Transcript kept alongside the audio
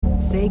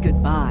Say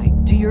goodbye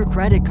to your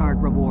credit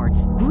card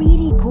rewards.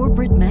 Greedy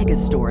corporate mega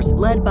stores,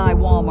 led by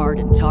Walmart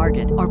and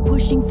Target, are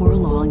pushing for a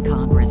law in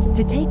Congress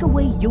to take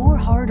away your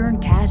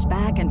hard-earned cash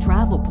back and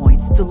travel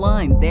points to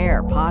line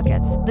their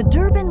pockets. The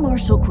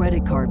Durbin-Marshall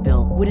credit card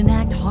bill would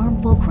enact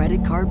harmful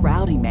credit card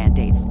routing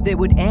mandates that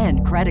would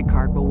end credit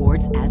card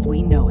rewards as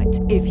we know it.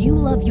 If you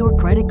love your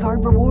credit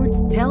card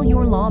rewards, tell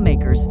your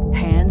lawmakers,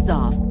 hands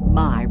off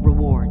my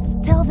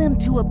rewards. Tell them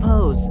to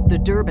oppose the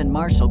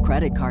Durbin-Marshall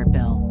credit card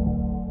bill.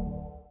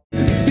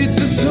 It's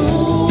a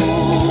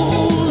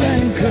soul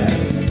anchor.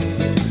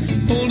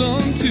 Hold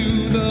on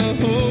to the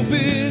hope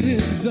it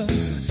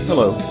is.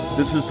 Hello,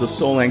 this is the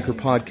Soul Anchor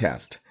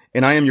Podcast,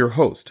 and I am your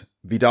host,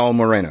 Vidal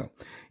Moreno.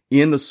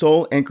 In the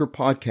Soul Anchor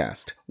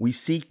Podcast, we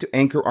seek to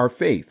anchor our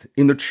faith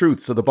in the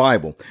truths of the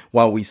Bible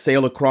while we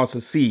sail across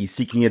the sea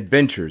seeking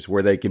adventures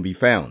where they can be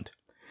found.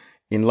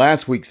 In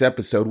last week's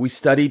episode, we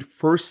studied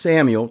 1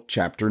 Samuel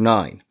chapter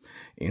 9.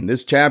 In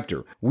this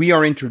chapter, we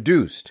are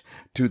introduced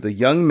to the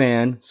young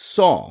man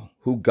Saul,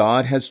 who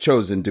God has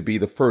chosen to be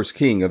the first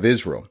king of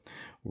Israel.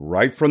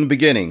 Right from the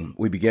beginning,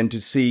 we begin to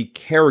see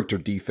character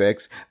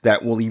defects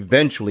that will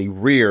eventually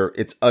rear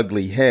its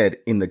ugly head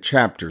in the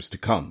chapters to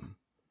come.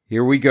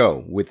 Here we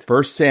go with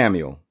 1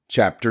 Samuel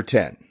chapter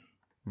 10.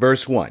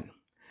 Verse 1.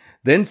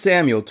 Then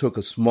Samuel took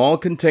a small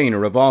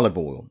container of olive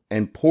oil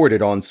and poured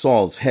it on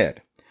Saul's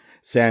head.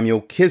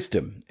 Samuel kissed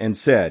him and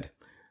said,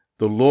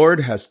 "The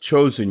Lord has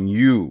chosen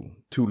you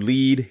to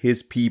lead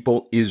his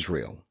people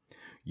Israel.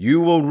 You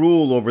will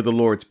rule over the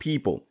Lord's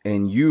people,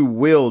 and you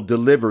will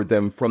deliver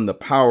them from the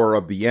power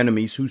of the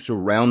enemies who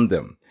surround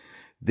them.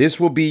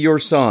 This will be your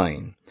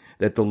sign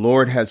that the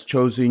Lord has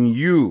chosen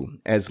you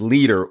as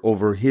leader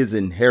over his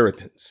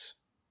inheritance."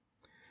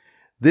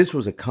 This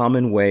was a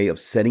common way of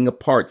setting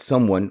apart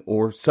someone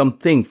or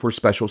something for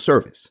special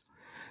service.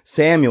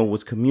 Samuel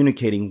was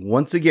communicating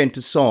once again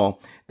to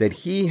Saul that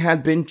he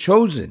had been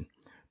chosen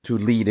to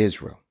lead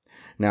Israel.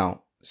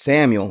 Now,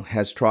 Samuel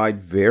has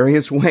tried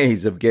various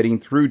ways of getting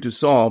through to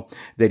Saul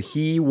that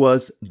he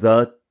was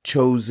the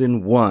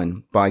chosen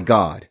one by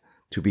God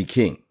to be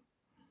king.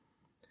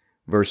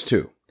 Verse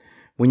 2.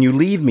 When you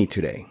leave me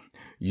today,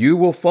 you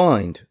will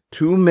find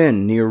 2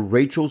 men near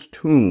Rachel's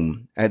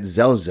tomb at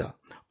Zelzah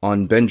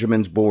on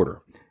Benjamin's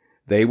border.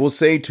 They will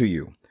say to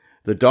you,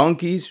 "The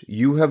donkeys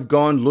you have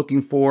gone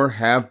looking for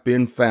have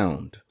been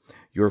found."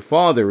 Your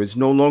father is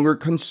no longer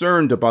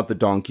concerned about the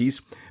donkeys,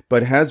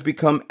 but has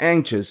become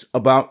anxious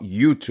about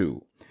you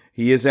two.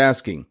 He is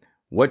asking,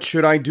 "What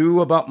should I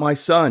do about my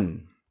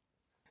son?"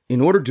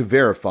 In order to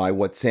verify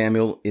what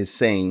Samuel is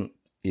saying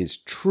is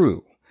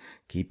true,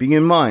 keeping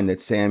in mind that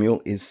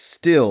Samuel is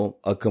still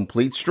a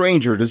complete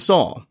stranger to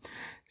Saul,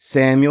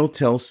 Samuel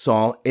tells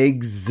Saul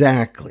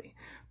exactly,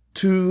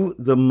 to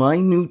the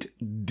minute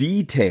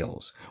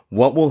details,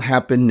 what will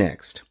happen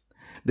next.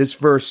 This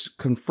verse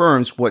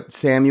confirms what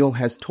Samuel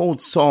has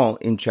told Saul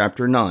in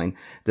chapter 9,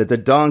 that the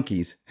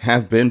donkeys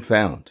have been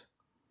found.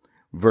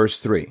 Verse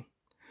 3.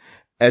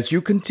 As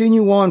you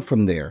continue on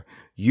from there,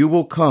 you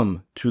will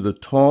come to the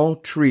tall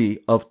tree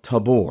of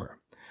Tabor.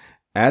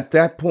 At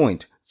that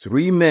point,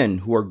 3 men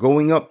who are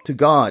going up to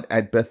God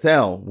at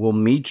Bethel will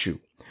meet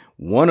you.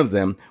 One of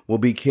them will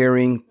be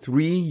carrying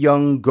 3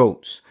 young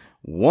goats.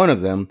 One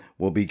of them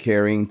will be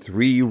carrying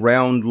 3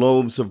 round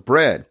loaves of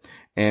bread,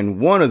 and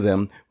one of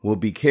them will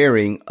be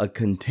carrying a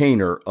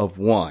container of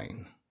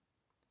wine.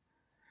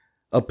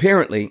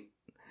 Apparently,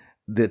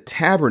 the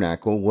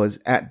tabernacle was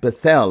at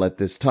Bethel at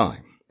this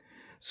time.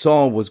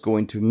 Saul was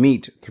going to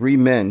meet 3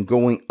 men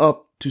going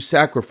up to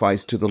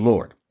sacrifice to the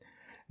Lord.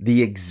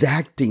 The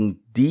exacting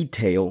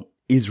detail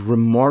is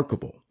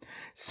remarkable.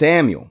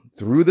 Samuel,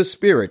 through the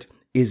Spirit,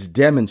 is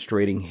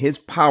demonstrating his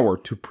power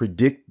to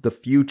predict the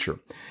future.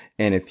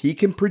 And if he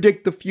can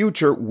predict the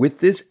future with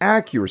this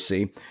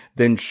accuracy,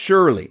 then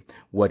surely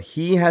what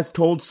he has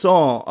told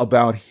Saul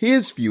about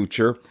his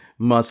future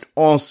must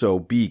also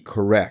be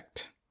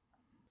correct.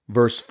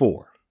 Verse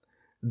 4.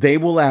 They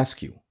will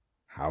ask you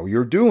how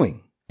you're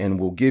doing and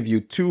will give you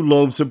 2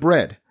 loaves of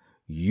bread.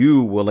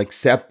 You will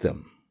accept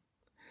them.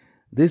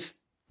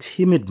 This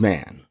timid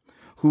man,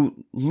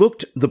 who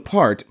looked the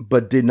part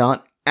but did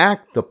not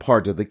act the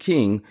part of the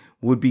king,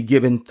 would be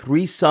given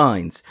 3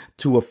 signs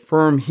to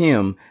affirm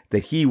him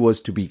that he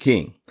was to be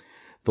king.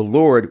 The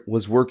Lord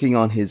was working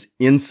on his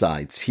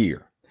insides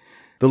here.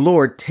 The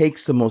Lord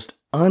takes the most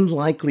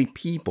unlikely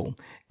people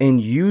and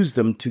uses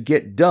them to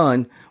get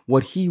done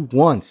what he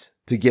wants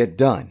to get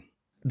done.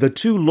 The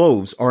 2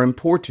 loaves are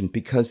important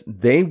because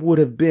they would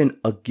have been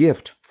a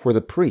gift for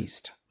the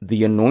priest,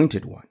 the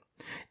anointed one.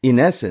 In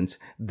essence,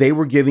 they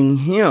were giving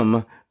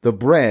him the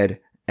bread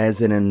as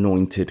an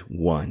anointed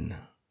one,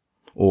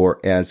 or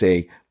as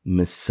a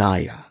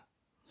Messiah.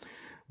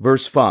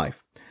 Verse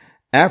 5.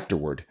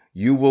 Afterward,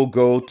 you will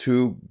go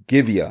to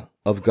Gibeah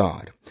of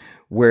God,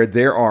 where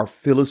there are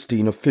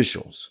Philistine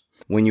officials.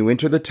 When you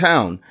enter the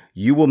town,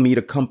 you will meet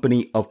a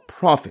company of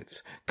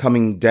prophets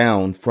coming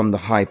down from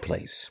the high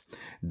place.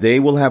 They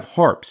will have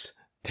harps,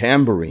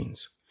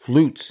 tambourines,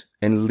 flutes,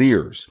 and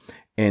lyres,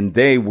 and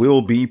they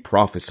will be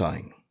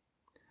prophesying.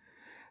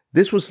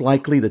 This was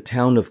likely the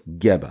town of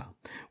Geba,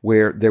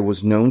 where there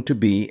was known to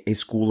be a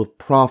school of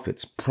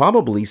prophets,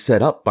 probably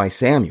set up by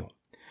Samuel.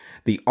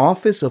 The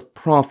office of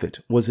prophet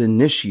was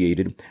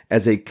initiated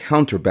as a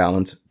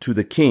counterbalance to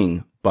the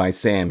king by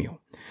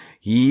Samuel.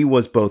 He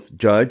was both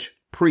judge,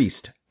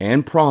 priest,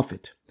 and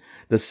prophet.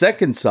 The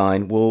second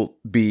sign will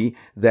be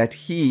that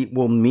he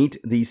will meet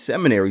the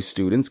seminary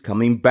students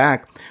coming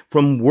back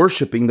from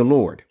worshiping the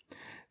Lord.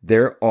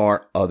 There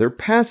are other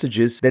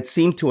passages that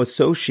seem to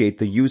associate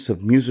the use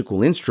of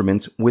musical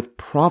instruments with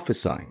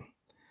prophesying.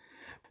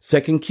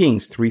 2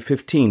 Kings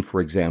 3:15,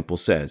 for example,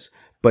 says,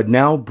 "But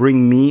now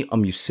bring me a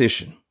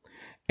musician."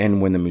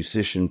 And when the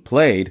musician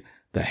played,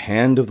 the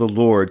hand of the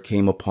Lord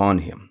came upon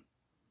him.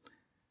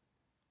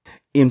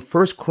 In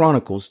 1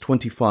 Chronicles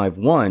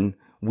 25:1,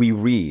 we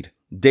read,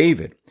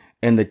 "David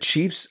and the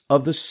chiefs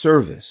of the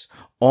service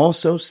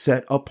also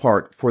set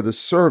apart for the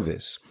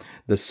service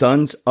the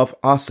sons of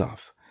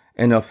Asaph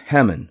and of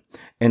Heman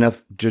and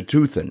of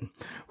Jeduthun,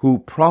 who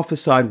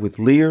prophesied with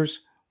lyres,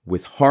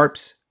 with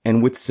harps,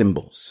 and with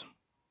cymbals."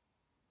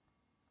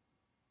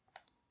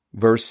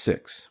 Verse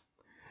 6,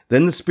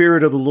 "Then the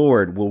Spirit of the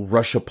Lord will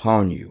rush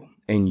upon you,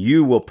 and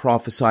you will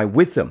prophesy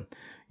with them.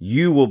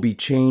 You will be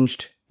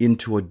changed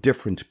into a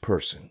different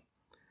person."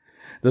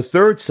 The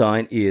third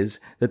sign is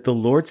that the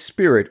Lord's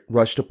Spirit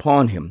rushed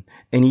upon him,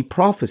 and he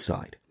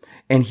prophesied,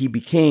 and he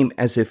became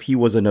as if he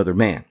was another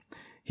man.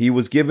 He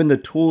was given the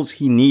tools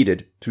he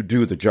needed to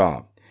do the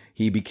job.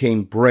 He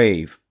became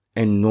brave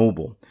and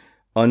noble.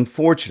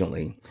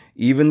 Unfortunately,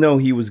 even though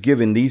he was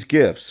given these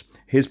gifts,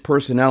 his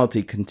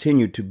personality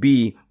continued to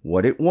be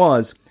what it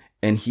was,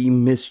 and he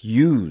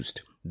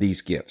misused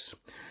these gifts.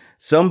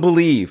 Some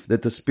believe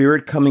that the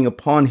Spirit coming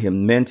upon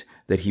him meant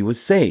that he was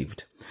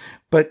saved,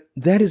 but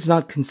that is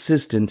not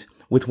consistent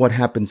with what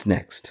happens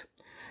next.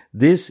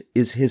 This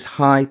is his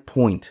high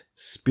point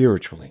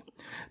spiritually.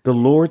 The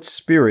Lord's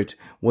Spirit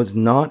was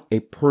not a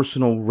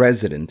personal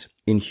resident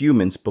in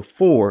humans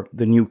before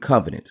the New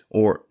Covenant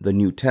or the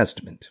New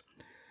Testament.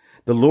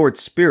 The Lord's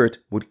Spirit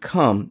would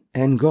come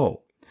and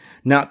go,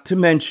 not to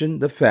mention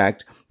the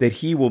fact that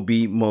he will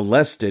be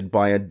molested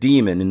by a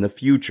demon in the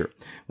future,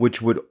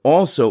 which would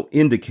also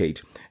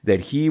indicate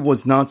that he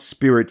was not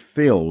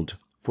Spirit-filled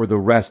for the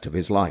rest of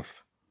his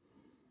life.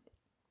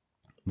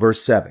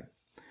 Verse 7,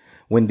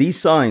 "When these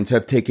signs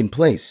have taken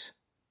place,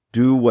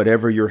 do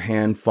whatever your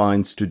hand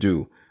finds to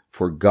do,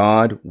 for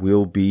God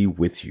will be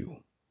with you."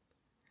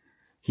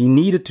 He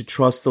needed to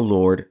trust the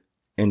Lord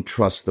and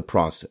trust the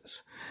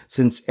process.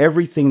 Since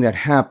everything that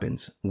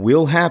happens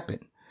will happen,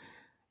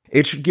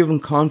 it should give him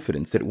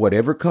confidence that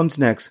whatever comes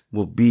next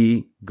will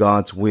be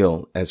God's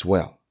will as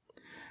well.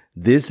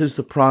 This is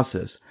the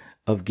process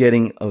of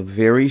getting a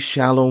very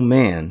shallow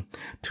man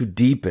to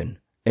deepen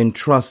and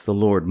trust the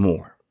Lord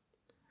more.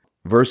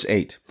 Verse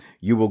 8,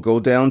 "You will go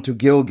down to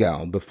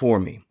Gilgal before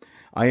me.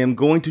 I am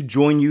going to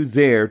join you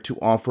there to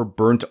offer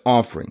burnt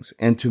offerings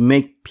and to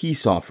make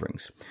peace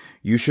offerings.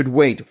 You should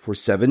wait for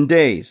 7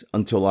 days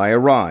until I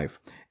arrive,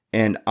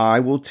 and I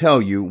will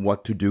tell you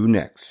what to do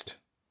next."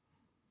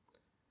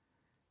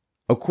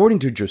 According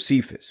to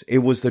Josephus, it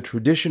was the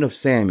tradition of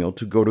Samuel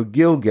to go to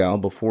Gilgal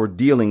before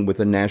dealing with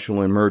a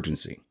national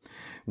emergency,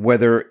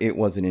 whether it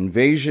was an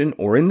invasion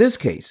or, in this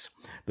case,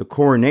 the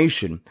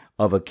coronation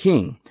of a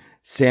king.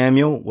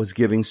 Samuel was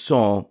giving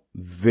Saul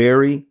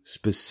very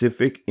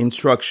specific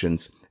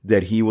instructions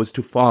that he was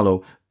to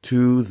follow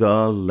to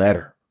the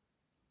letter.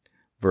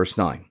 Verse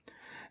 9,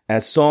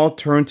 "As Saul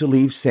turned to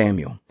leave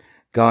Samuel,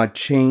 God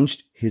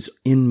changed his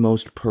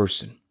inmost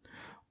person.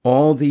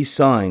 All these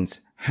signs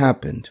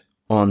happened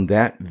on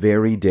that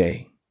very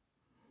day."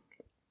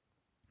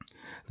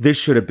 This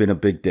should have been a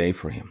big day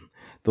for him.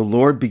 The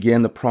Lord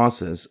began the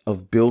process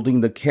of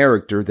building the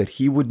character that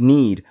he would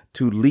need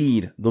to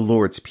lead the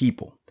Lord's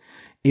people.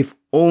 If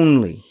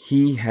only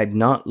he had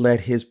not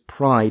let his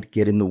pride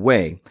get in the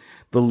way,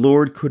 the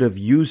Lord could have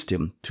used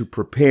him to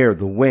prepare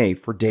the way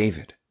for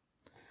David.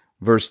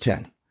 Verse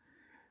 10,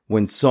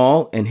 "When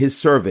Saul and his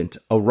servant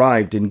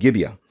arrived in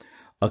Gibeah,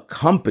 a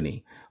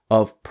company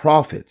of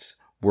prophets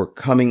were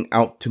coming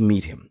out to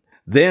meet him.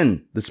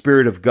 Then the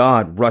Spirit of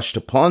God rushed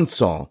upon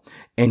Saul,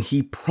 and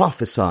he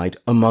prophesied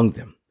among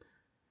them."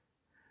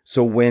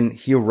 So when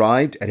he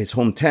arrived at his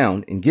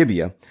hometown in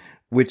Gibeah,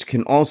 which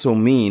can also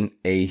mean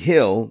a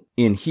hill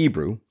in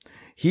Hebrew,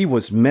 he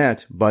was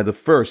met by the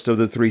first of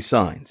the 3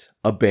 signs,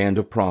 a band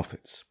of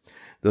prophets.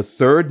 The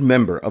third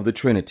member of the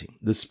Trinity,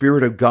 the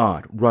Spirit of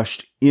God,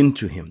 rushed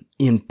into him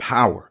in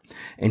power,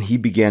 and he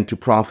began to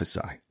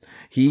prophesy.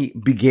 He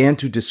began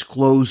to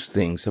disclose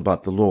things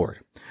about the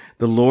Lord.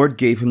 The Lord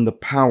gave him the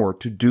power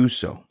to do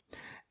so.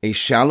 A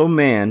shallow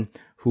man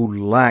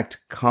who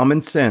lacked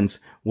common sense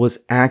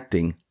was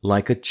acting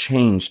like a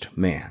changed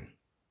man.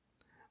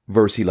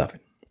 Verse 11,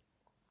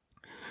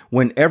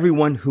 "When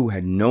everyone who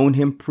had known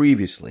him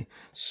previously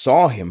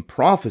saw him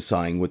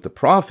prophesying with the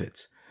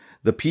prophets,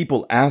 the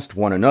people asked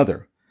one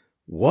another,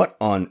 'What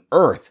on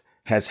earth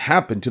has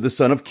happened to the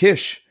son of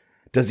Kish?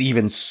 Does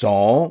even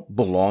Saul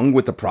belong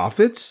with the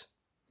prophets?'"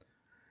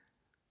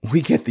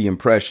 We get the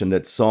impression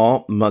that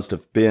Saul must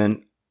have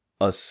been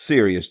a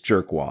serious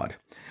jerkwad.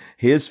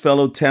 His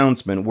fellow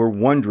townsmen were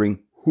wondering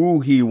who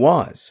he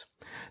was.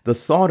 The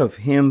thought of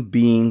him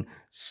being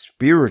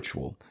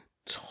spiritual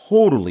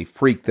totally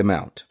freaked them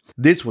out.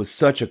 This was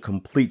such a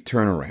complete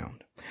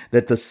turnaround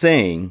that the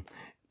saying,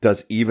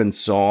 "Does even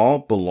Saul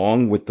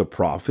belong with the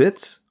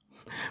prophets?"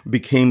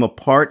 became a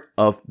part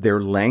of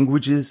their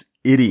language's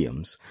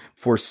idioms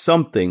for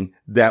something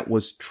that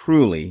was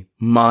truly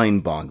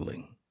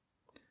mind-boggling.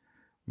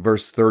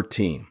 Verse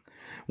 13.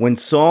 When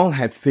Saul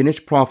had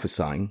finished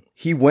prophesying,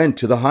 he went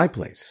to the high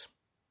place.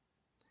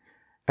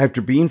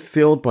 After being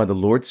filled by the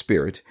Lord's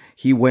Spirit,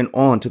 he went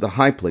on to the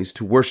high place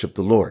to worship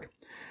the Lord.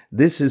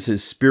 This is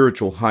his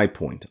spiritual high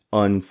point,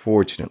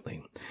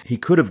 unfortunately. He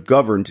could have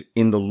governed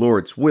in the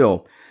Lord's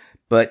will,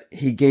 but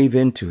he gave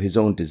in to his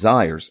own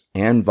desires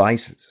and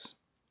vices.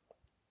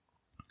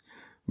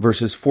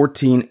 Verses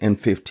 14 and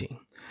 15.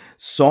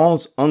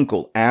 Saul's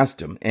uncle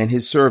asked him and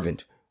his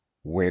servant,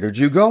 "Where did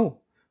you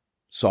go?"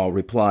 Saul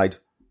replied,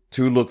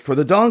 "To look for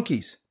the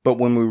donkeys. But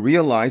when we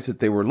realized that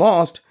they were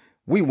lost,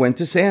 we went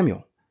to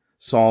Samuel."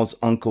 Saul's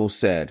uncle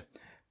said,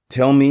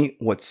 "Tell me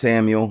what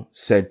Samuel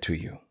said to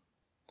you."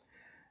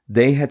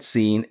 They had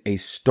seen a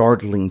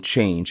startling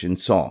change in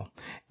Saul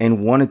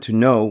and wanted to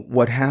know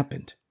what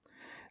happened.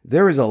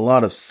 There is a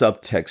lot of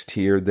subtext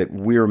here that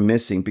we're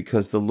missing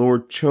because the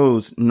Lord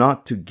chose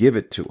not to give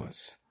it to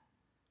us.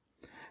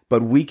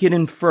 But we can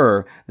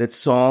infer that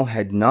Saul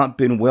had not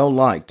been well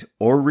liked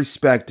or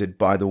respected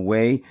by the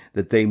way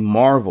that they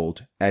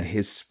marveled at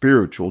his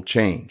spiritual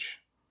change.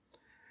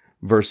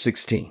 Verse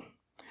 16.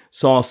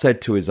 Saul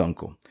said to his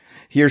uncle,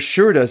 "He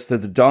assured us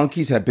that the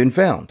donkeys had been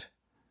found."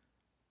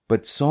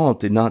 But Saul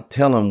did not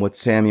tell him what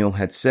Samuel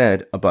had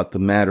said about the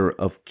matter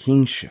of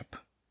kingship.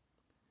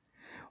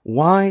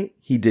 Why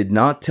he did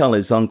not tell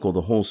his uncle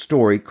the whole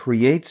story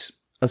creates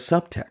a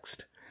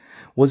subtext.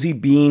 Was he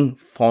being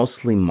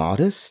falsely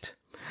modest?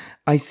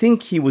 I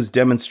think he was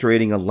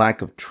demonstrating a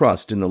lack of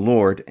trust in the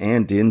Lord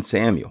and in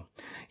Samuel.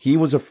 He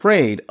was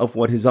afraid of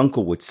what his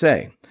uncle would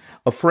say,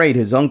 afraid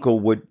his uncle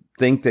would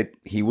think that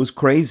he was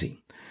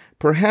crazy.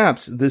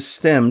 Perhaps this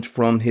stemmed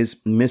from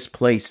his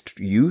misplaced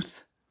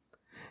youth.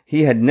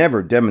 He had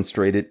never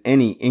demonstrated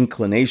any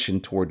inclination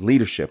toward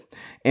leadership,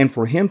 and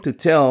for him to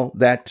tell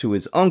that to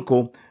his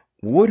uncle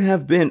would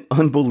have been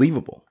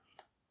unbelievable.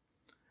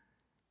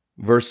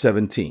 Verse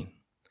 17.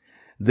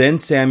 Then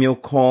Samuel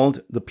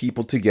called the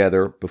people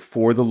together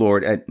before the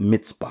Lord at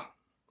Mizpah.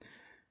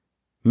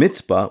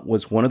 Mizpah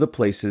was one of the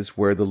places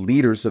where the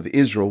leaders of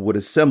Israel would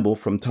assemble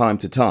from time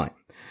to time.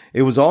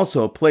 It was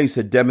also a place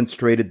that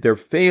demonstrated their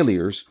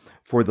failures,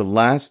 for the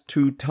last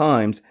 2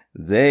 times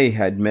they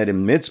had met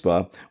in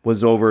Mizpah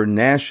was over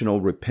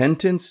national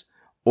repentance,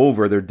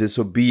 over their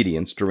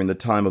disobedience during the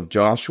time of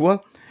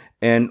Joshua,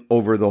 and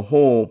over the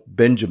whole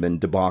Benjamin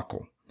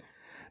debacle.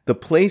 The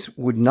place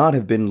would not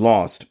have been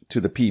lost to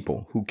the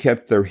people who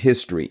kept their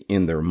history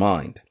in their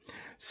mind.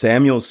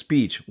 Samuel's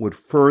speech would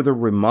further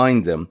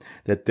remind them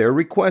that their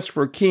request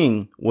for a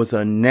king was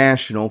a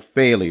national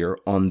failure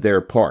on their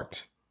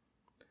part.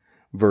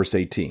 Verse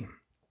 18.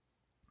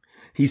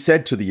 He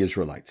said to the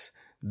Israelites,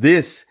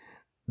 This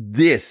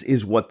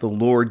is what the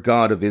Lord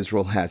God of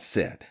Israel has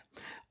said.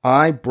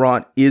 I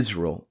brought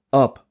Israel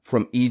up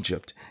from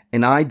Egypt,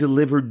 and I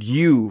delivered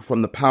you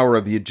from the power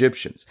of the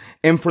Egyptians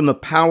and from the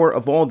power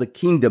of all the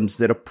kingdoms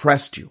that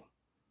oppressed you.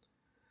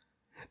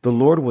 The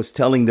Lord was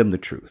telling them the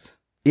truth.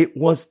 It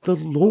was the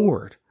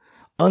Lord,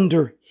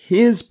 under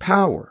his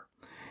power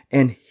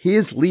and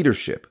his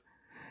leadership,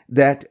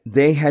 that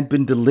they had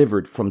been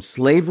delivered from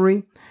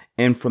slavery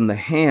and from the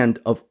hand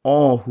of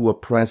all who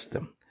oppressed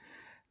them.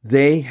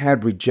 They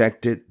had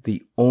rejected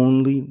the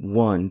only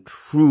one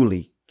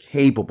truly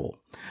capable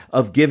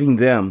of giving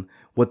them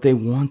what they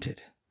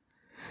wanted.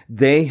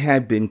 They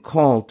had been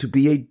called to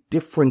be a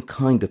different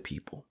kind of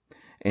people,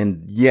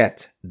 and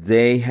yet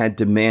they had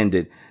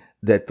demanded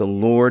that the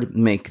Lord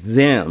make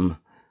them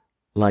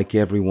like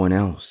everyone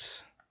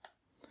else.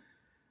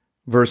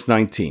 Verse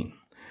 19.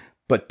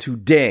 But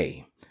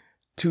today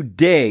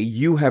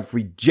you have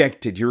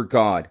rejected your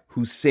God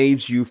who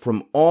saves you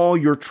from all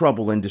your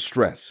trouble and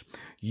distress.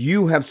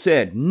 You have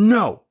said,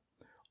 no,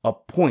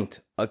 appoint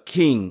a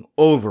king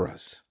over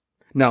us.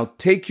 Now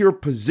take your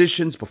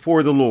positions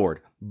before the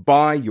Lord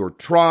by your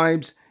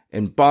tribes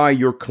and by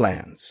your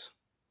clans.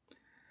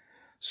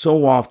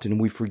 So often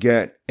we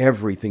forget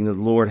everything the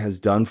Lord has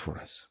done for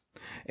us.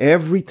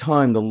 Every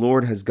time the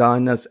Lord has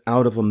gotten us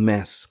out of a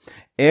mess,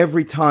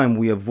 every time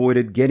we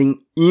avoided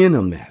getting in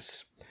a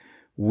mess,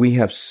 we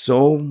have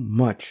so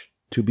much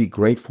to be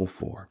grateful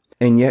for,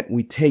 and yet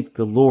we take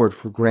the Lord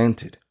for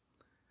granted.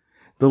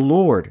 The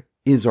Lord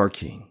is our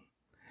King.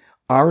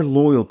 Our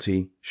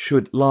loyalty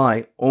should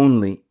lie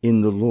only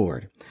in the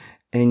Lord,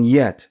 and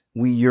yet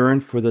we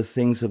yearn for the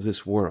things of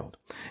this world,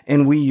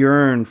 and we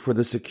yearn for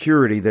the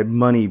security that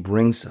money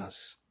brings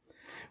us.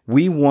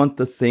 We want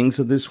the things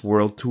of this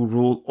world to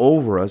rule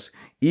over us,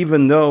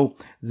 even though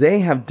they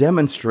have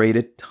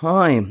demonstrated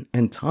time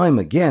and time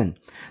again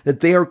that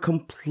they are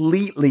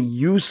completely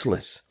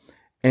useless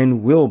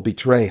and will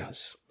betray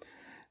us.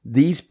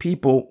 These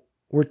people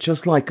were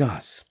just like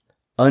us,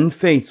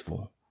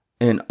 unfaithful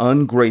and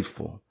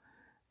ungrateful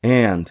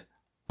and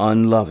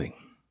unloving.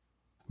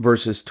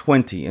 Verses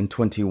 20 and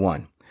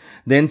 21.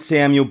 Then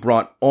Samuel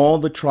brought all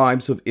the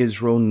tribes of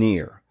Israel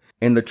near,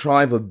 and the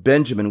tribe of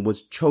Benjamin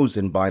was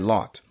chosen by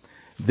lot.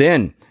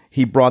 Then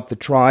he brought the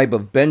tribe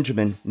of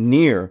Benjamin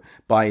near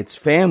by its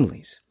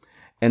families,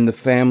 and the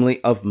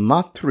family of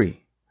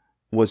Matri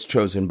was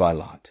chosen by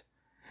lot.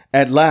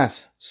 At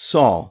last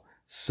Saul,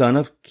 son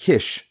of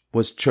Kish,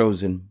 was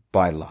chosen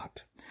by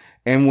lot.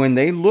 And when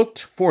they looked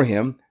for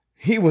him,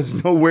 he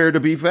was nowhere to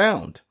be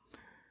found.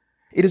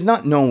 It is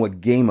not known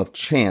what game of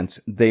chance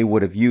they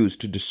would have used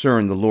to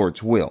discern the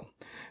Lord's will,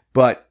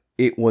 but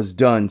it was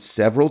done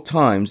several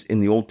times in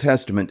the Old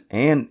Testament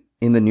and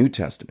in the New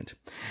Testament.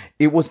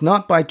 It was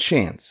not by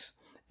chance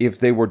if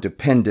they were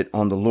dependent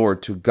on the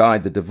Lord to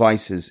guide the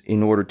devices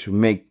in order to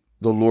make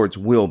the Lord's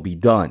will be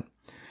done.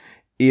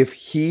 If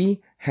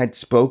he had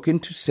spoken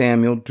to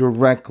Samuel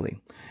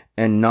directly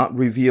and not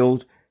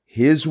revealed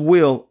his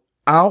will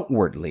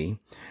outwardly,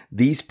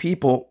 these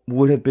people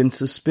would have been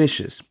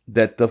suspicious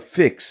that the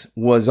fix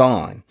was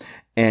on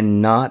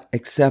and not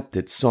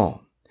accepted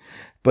Saul.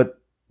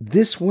 But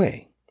this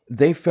way,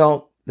 they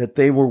felt that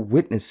they were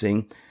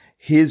witnessing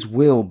his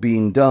will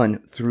being done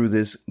through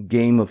this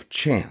game of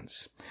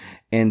chance,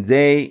 and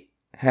they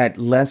had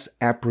less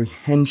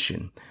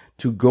apprehension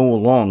to go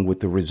along with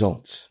the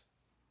results.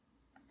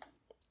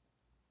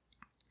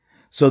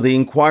 So they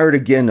inquired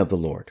again of the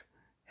Lord,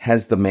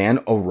 "Has the man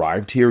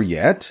arrived here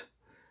yet?"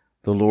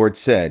 The Lord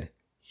said,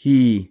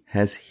 "He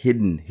has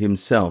hidden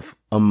himself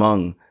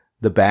among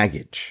the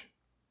baggage."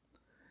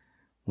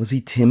 Was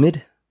he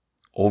timid?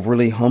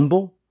 Overly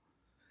humble?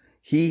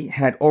 He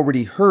had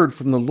already heard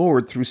from the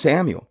Lord through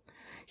Samuel.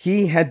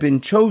 He had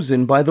been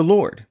chosen by the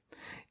Lord.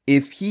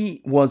 If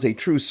he was a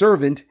true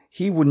servant,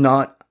 he would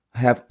not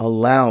have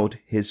allowed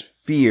his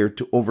fear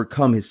to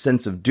overcome his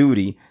sense of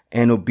duty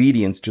and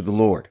obedience to the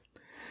Lord.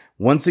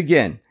 Once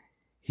again,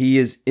 he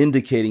is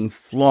indicating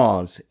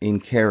flaws in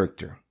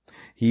character.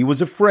 He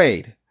was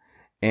afraid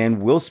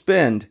and will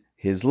spend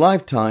his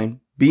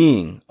lifetime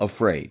being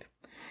afraid.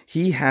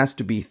 He has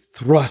to be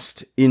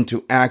thrust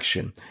into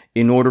action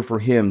in order for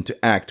him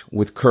to act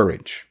with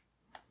courage.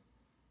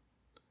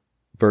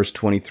 Verse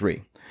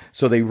 23.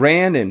 So they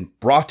ran and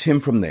brought him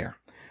from there.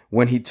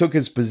 When he took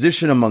his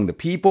position among the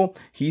people,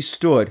 he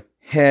stood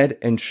head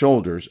and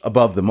shoulders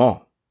above them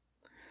all.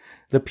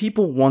 The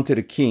people wanted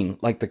a king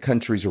like the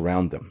countries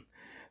around them.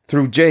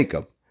 Through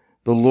Jacob,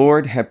 the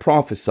Lord had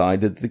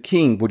prophesied that the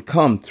king would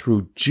come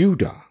through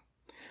Judah.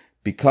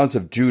 Because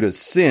of Judah's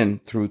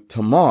sin through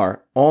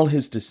Tamar, all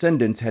his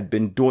descendants had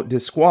been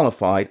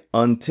disqualified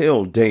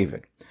until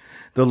David.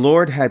 The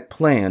Lord had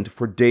planned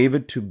for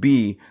David to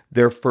be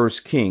their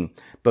first king,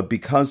 but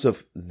because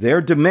of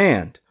their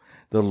demand,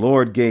 the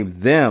Lord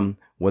gave them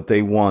what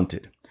they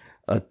wanted: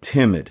 a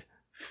timid,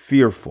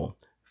 fearful,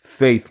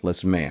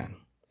 faithless man.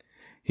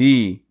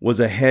 He was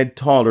a head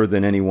taller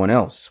than anyone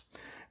else.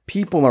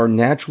 People are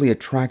naturally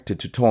attracted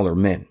to taller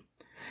men.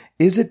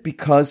 Is it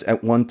because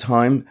at one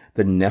time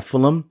the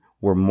Nephilim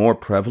were more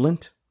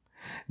prevalent?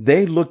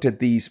 They looked at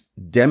these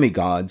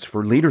demigods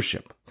for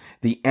leadership.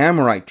 The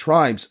Amorite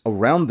tribes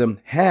around them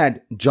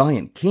had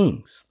giant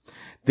kings.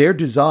 Their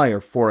desire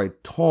for a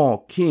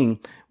tall king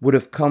would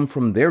have come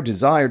from their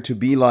desire to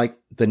be like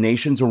the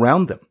nations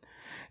around them.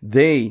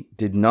 They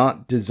did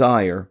not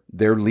desire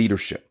their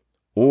leadership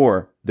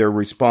or their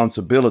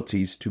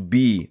responsibilities to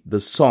be the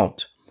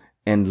salt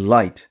and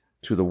light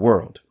to the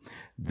world.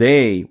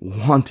 They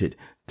wanted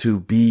to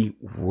be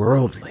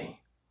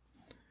worldly.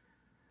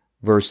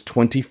 Verse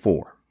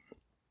 24.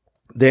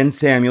 Then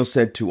Samuel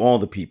said to all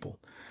the people,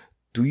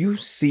 "Do you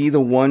see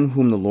the one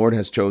whom the Lord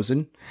has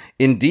chosen?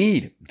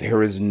 Indeed,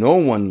 there is no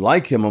one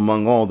like him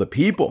among all the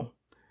people."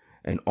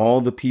 And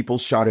all the people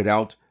shouted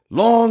out,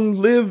 "Long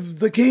live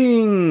the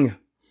king!"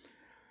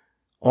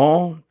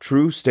 All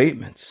true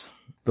statements.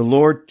 The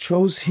Lord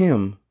chose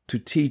him to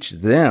teach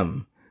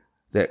them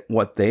that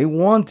what they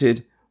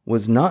wanted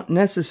was not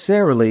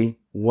necessarily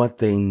what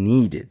they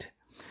needed.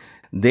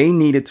 They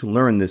needed to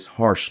learn this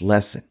harsh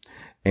lesson,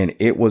 and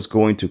it was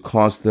going to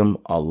cost them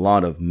a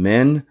lot of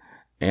men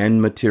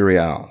and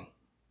material.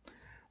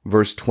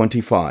 Verse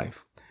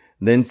 25.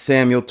 Then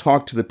Samuel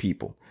talked to the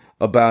people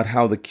about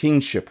how the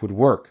kingship would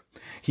work.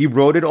 He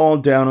wrote it all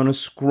down on a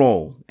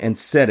scroll and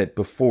set it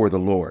before the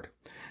Lord.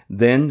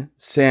 Then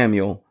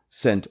Samuel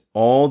sent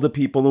all the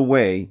people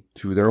away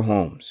to their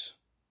homes.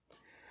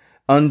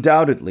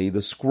 Undoubtedly,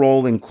 the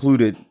scroll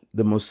included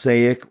the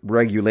Mosaic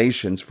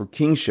regulations for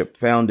kingship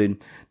found in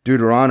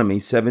Deuteronomy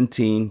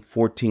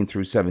 17:14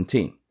 through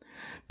 17.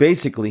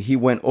 Basically, he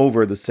went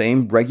over the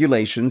same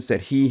regulations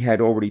that he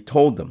had already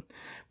told them,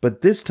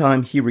 but this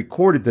time he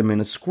recorded them in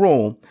a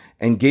scroll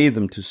and gave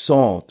them to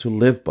Saul to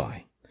live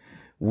by.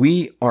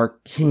 We are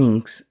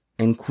kings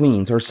and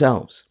queens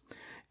ourselves,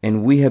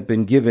 and we have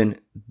been given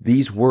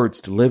these words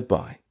to live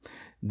by.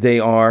 They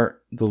are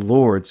the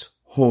Lord's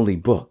holy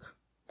book.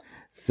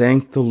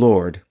 Thank the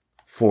Lord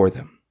for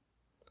them.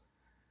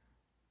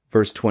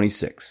 Verse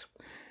 26.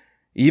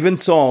 Even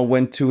Saul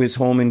went to his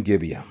home in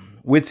Gibeah.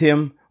 With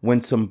him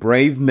went some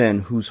brave men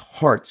whose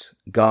hearts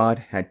God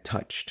had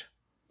touched.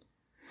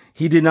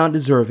 He did not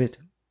deserve it,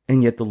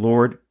 and yet the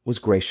Lord was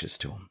gracious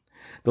to him.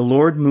 The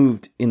Lord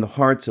moved in the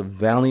hearts of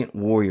valiant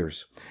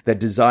warriors that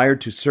desired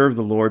to serve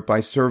the Lord by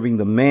serving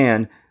the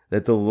man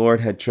that the Lord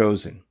had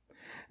chosen.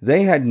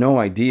 They had no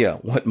idea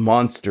what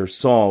monster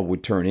Saul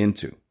would turn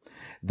into.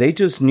 They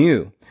just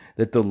knew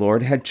that the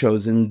Lord had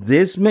chosen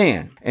this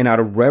man, and out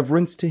of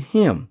reverence to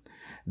him,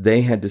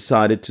 they had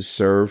decided to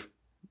serve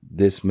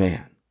this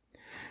man.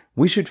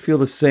 We should feel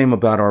the same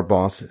about our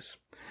bosses.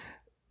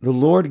 The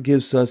Lord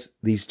gives us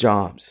these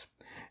jobs,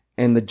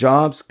 and the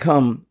jobs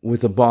come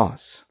with a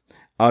boss.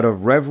 Out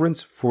of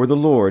reverence for the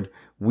Lord,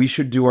 we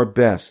should do our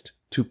best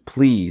to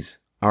please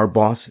our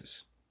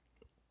bosses.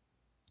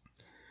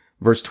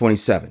 Verse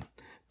 27,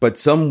 but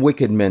some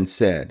wicked men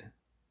said,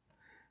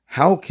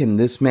 "How can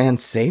this man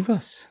save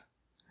us?"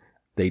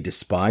 They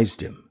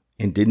despised him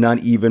and did not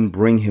even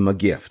bring him a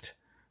gift,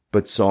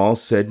 but Saul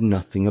said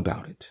nothing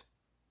about it.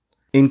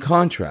 In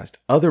contrast,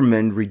 other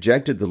men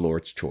rejected the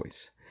Lord's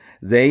choice.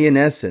 They, in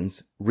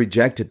essence,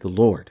 rejected the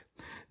Lord.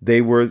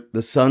 They were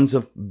the sons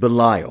of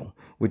Belial,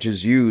 which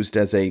is used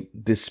as a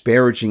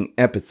disparaging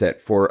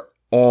epithet for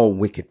all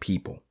wicked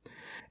people.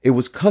 It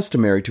was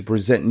customary to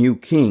present new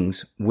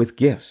kings with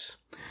gifts.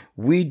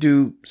 We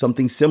do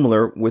something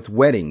similar with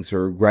weddings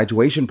or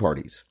graduation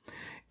parties.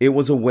 It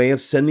was a way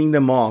of sending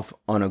them off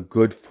on a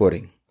good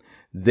footing.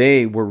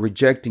 They were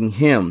rejecting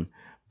him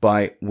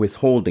by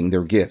withholding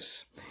their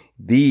gifts.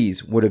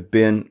 These would have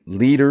been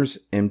leaders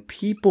and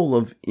people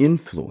of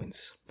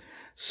influence.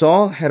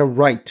 Saul had a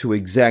right to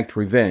exact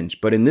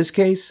revenge, but in this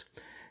case,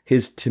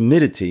 his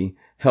timidity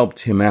helped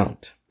him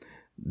out.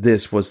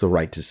 This was the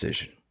right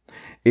decision.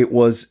 It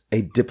was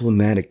a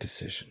diplomatic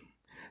decision.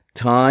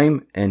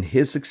 Time and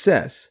his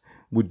success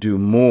would do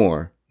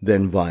more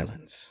than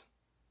violence.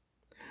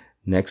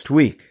 Next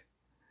week,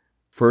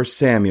 1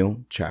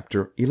 Samuel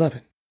chapter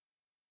 11.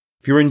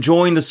 If you're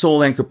enjoying the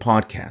Soul Anchor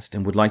podcast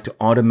and would like to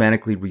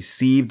automatically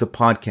receive the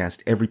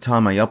podcast every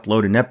time I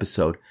upload an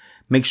episode,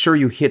 make sure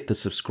you hit the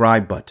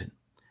subscribe button.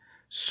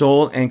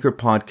 Soul Anchor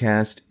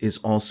Podcast is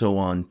also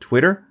on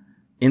Twitter,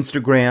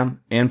 Instagram,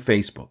 and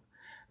Facebook.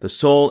 The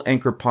Soul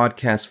Anchor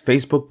Podcast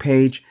Facebook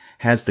page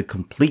has the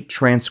complete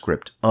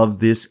transcript of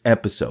this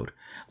episode.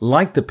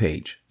 Like the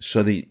page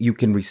so that you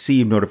can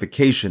receive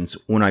notifications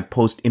when I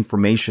post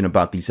information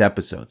about these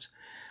episodes.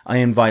 I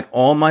invite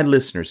all my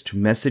listeners to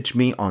message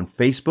me on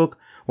Facebook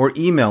or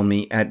email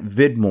me at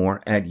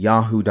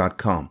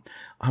vidmore@yahoo.com.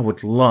 I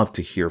would love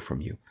to hear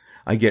from you.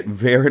 I get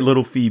very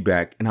little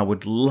feedback, and I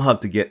would love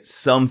to get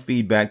some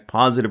feedback,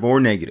 positive or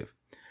negative.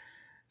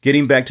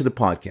 Getting back to the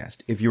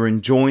podcast, if you're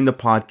enjoying the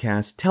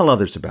podcast, tell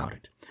others about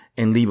it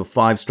and leave a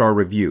 5-star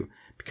review,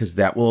 because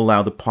that will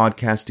allow the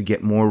podcast to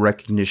get more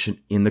recognition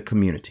in the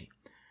community.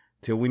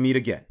 Till we meet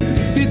again.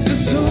 It's a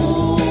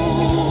soul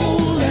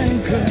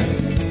anchor.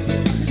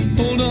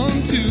 Hold on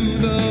to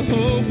the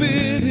hope.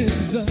 It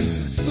is a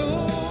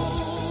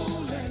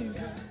soul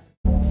anchor.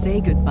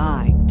 Say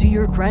goodbye to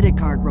your credit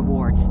card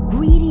rewards.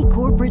 Greedy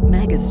corporate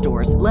mega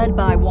stores, led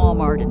by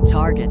Walmart and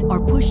Target,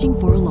 are pushing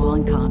for a law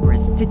in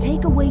Congress to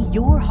take away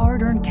your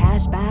hard-earned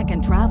cash back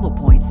and travel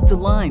points to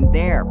line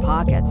their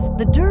pockets.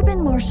 The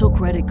Durbin-Marshall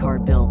credit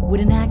card bill would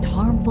enact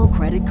harmful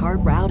credit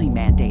card routing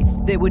mandates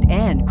that would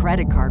end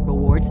credit card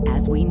rewards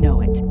as we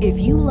know it. If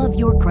you love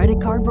your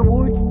credit card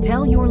rewards,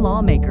 tell your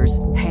lawmakers,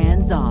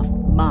 hands off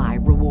my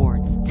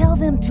rewards. Tell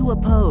them to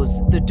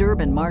oppose the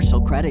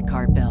Durbin-Marshall credit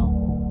card bill.